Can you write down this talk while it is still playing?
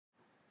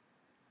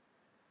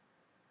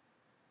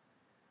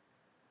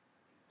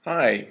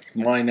Hi,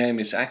 my name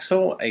is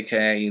Axel,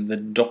 aka the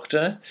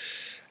Doctor.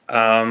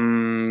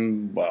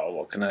 Well,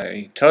 what can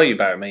I tell you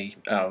about me?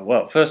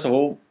 Well, first of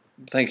all,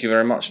 thank you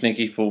very much,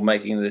 Nikki, for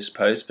making this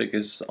post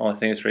because I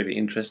think it's really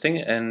interesting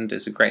and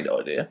it's a great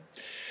idea.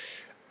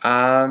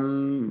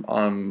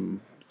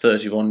 I'm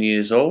 31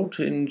 years old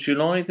in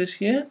July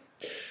this year.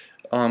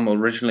 I'm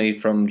originally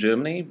from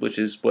Germany, which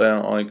is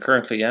where I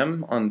currently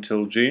am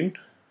until June,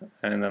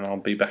 and then I'll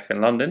be back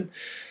in London.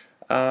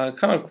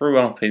 Kind of grew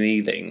up in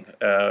Ealing.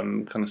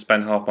 Kind of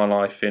spent half my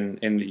life in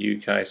the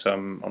UK, so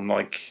I'm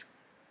like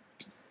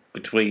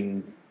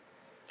between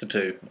the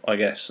two, I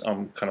guess.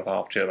 I'm kind of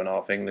half German,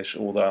 half English.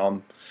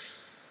 Although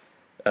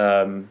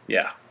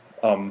yeah,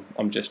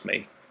 I'm just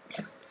me.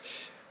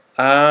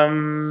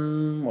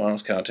 What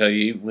else can I tell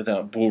you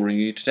without boring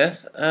you to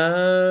death?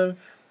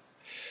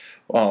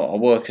 Well, I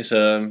work as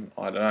a,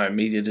 I don't know,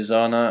 media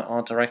designer,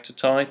 art director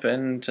type,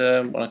 and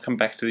when I come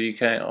back to the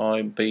UK,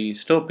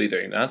 still be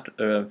doing that,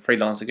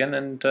 freelance again,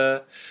 and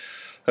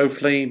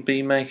hopefully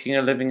be making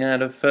a living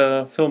out of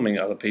filming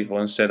other people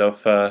instead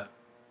of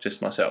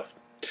just myself.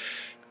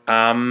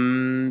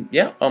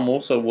 Yeah, I'm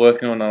also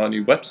working on our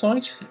new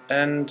website,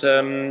 and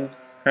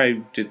how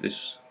did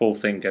this whole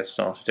thing get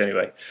started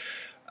anyway?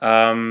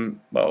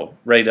 Well,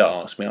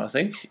 Radar asked me, I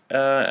think,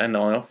 and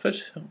I offered.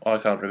 I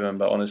can't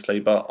remember honestly,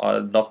 but I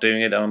love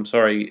doing it. And I'm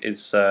sorry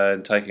it's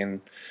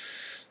taking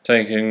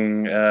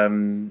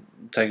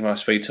my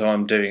sweet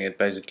time doing it.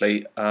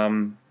 Basically,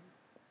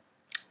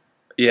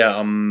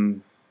 yeah,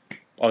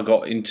 I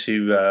got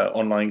into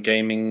online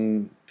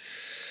gaming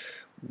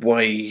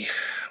way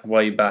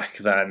back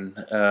then.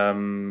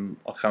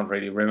 I can't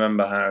really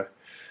remember how.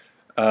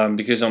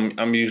 Because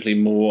I'm usually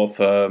more of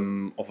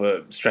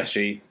a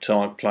strategy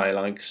type player,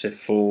 like Civ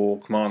 4,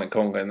 Command and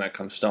Conquer, and that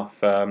kind of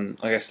stuff. I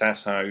guess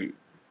that's how.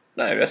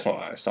 No, that's not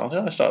how I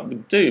started. I started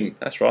with Doom.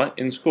 That's right,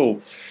 in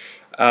school.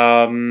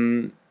 I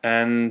don't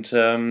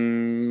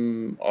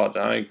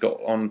know,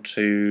 got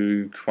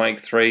onto Quake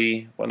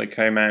 3 when it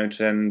came out,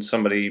 and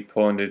somebody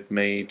pointed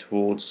me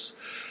towards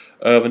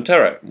Urban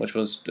Terror, which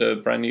was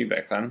brand new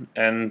back then,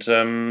 and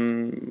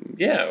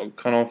yeah,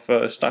 kind of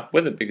stuck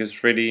with it because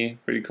it's really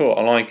cool.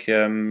 I like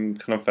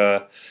kind of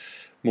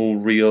more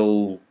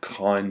real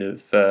kind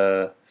of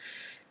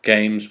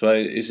games, but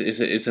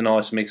it's a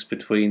nice mix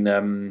between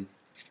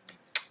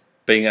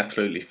being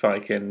absolutely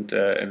fake and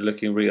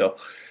looking real,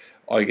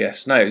 I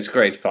guess. No, it's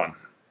great fun,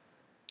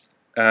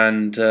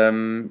 and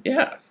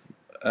yeah,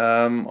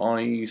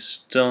 I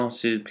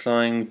started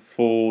playing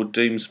for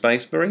Doom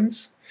Space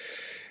Marines.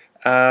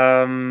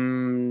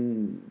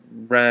 Ran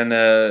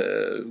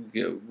a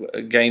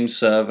game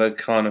server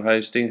kind of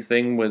hosting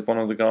thing with one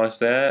of the guys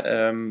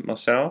there,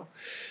 myself,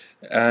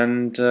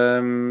 and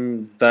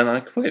then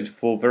I quit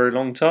for a very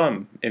long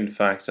time. In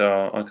fact,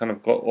 I kind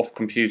of got off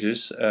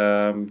computers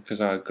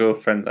because I had a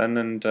girlfriend then,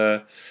 and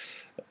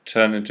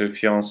turned into a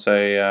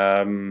fiance,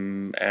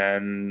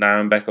 and now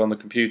I'm back on the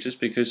computers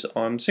because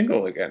I'm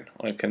single again,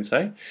 I can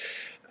say.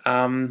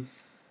 Um,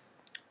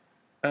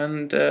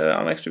 and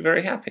I'm actually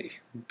very happy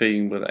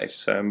being with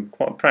HSO. I'm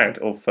quite proud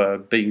of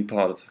being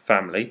part of the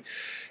family,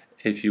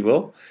 if you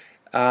will,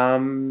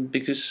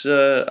 because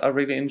I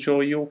really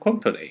enjoy your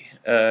company.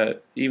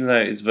 Even though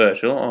it's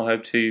virtual, I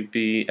hope to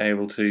be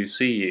able to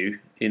see you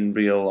in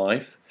real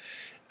life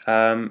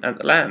at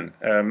the LAN.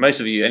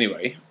 Most of you,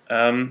 anyway.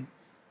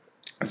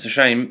 It's a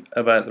shame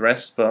about the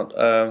rest, but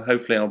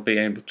hopefully I'll be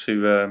able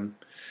to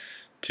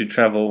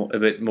travel a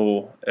bit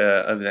more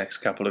over the next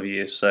couple of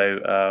years.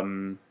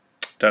 So.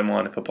 Don't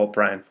mind if I pop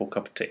round for a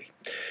cup of tea.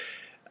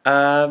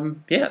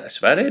 Yeah, that's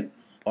about it,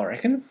 I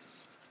reckon.